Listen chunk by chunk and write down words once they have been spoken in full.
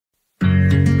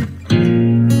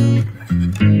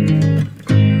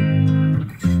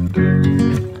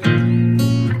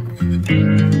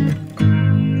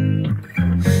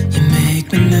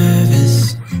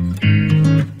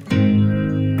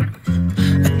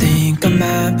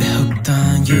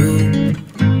you.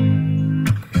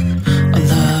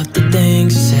 All of the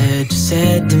things you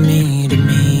said to me,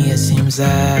 it seems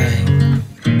like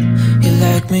you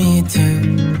like me too.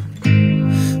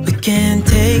 We can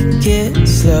take it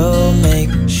slow,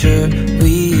 make sure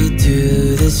we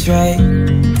do this right.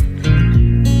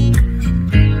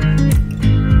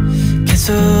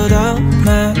 Canceled all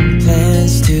my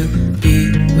plans to be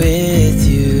with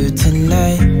you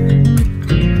tonight.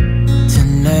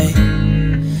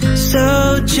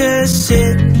 So just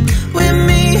sit with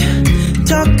me,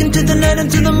 talking to the night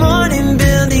until the morning,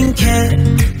 building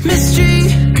chemistry.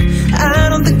 I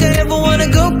don't think I ever wanna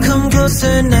go, come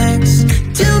closer next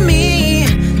to me.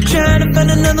 Trying to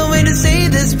find another way to say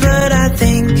this, but I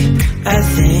think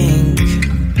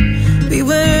we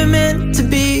were meant to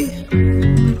be.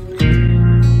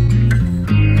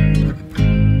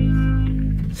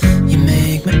 You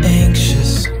make me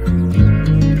anxious.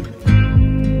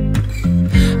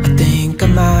 I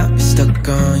might be stuck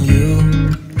on you.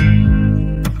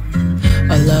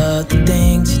 I love the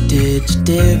things you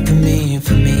did for me.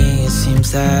 For me, it seems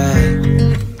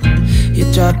like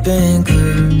you're dropping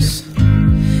clues.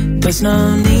 There's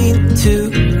no need to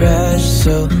rush,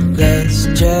 so let's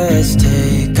just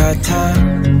take our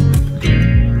time.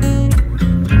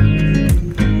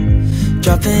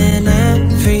 Dropping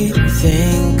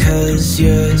everything, 'cause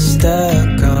you're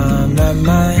stuck on my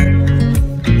mind.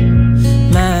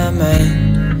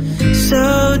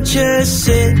 So just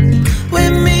sit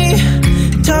with me,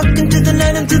 talking to the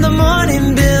night until the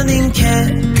morning, building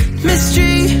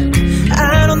chemistry.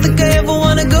 I don't think I ever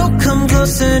wanna go, come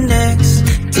closer next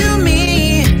to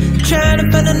me. Trying to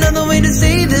find another way to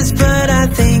say this, but I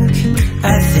think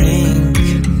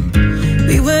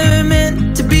we were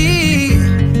meant to be.